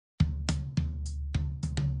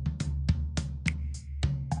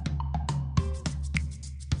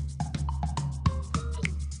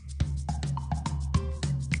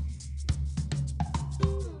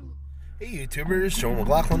Hey YouTubers, Joel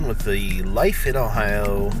McLaughlin with the Life in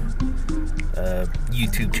Ohio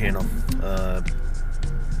YouTube channel.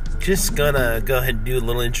 Just gonna go ahead and do a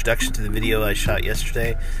little introduction to the video I shot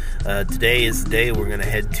yesterday. Today is the day we're gonna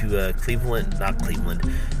head to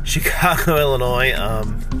Chicago, Illinois,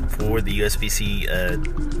 for the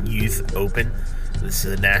USBC Youth Open. This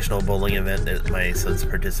is a national bowling event that my son's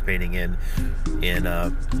participating in, and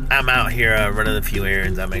I'm out here running a few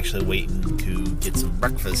errands. I'm actually waiting to get some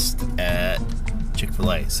breakfast at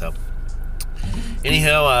Chick-fil-A. So,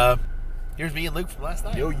 anyhow, here's me and Luke from last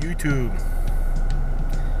night. Yo, YouTube.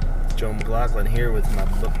 It's Joe McLaughlin here with my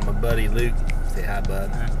buddy Luke. Say hi,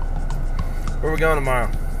 bud. Hi. Where we going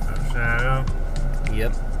tomorrow? Chicago.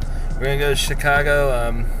 Yep, we're gonna go to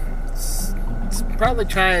Chicago. Probably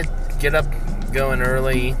try to get up going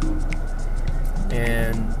early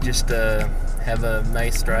and just have a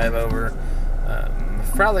nice drive over.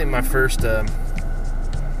 Probably my first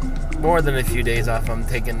more than a few days off. I'm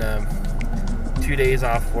taking 2 days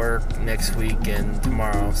off work next week and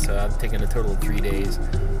tomorrow, so I'm taking a total of 3 days,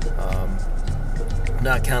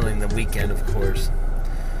 not counting the weekend, of course.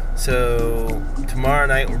 So tomorrow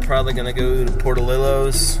night we're probably gonna go to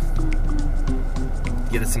Portillo's,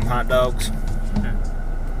 get us some hot dogs.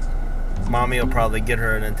 Mommy will probably get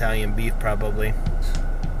her an Italian beef, probably.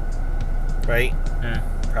 Right? Yeah.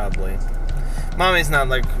 Probably. Mommy's not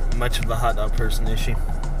like much of a hot dog person, is she?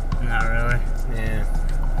 Not really. Yeah.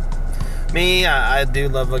 Me, I do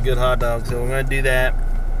love a good hot dog, so we're gonna do that.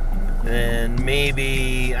 And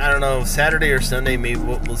maybe, I don't know, Saturday or Sunday, maybe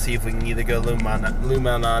we'll see if we can either go Lou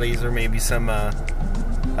Malnati's or maybe some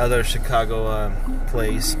other Chicago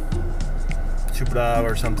place, Superdog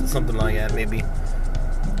or something like that, maybe.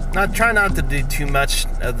 Try not to do too much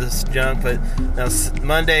of this junk, but now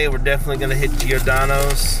Monday we're definitely going to hit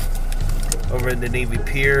Giordano's over at the Navy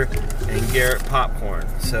Pier and Garrett Popcorn.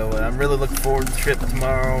 So I'm really looking forward to the trip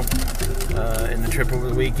tomorrow and the trip over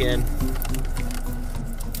the weekend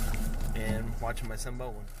and watching my son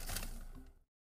bowling.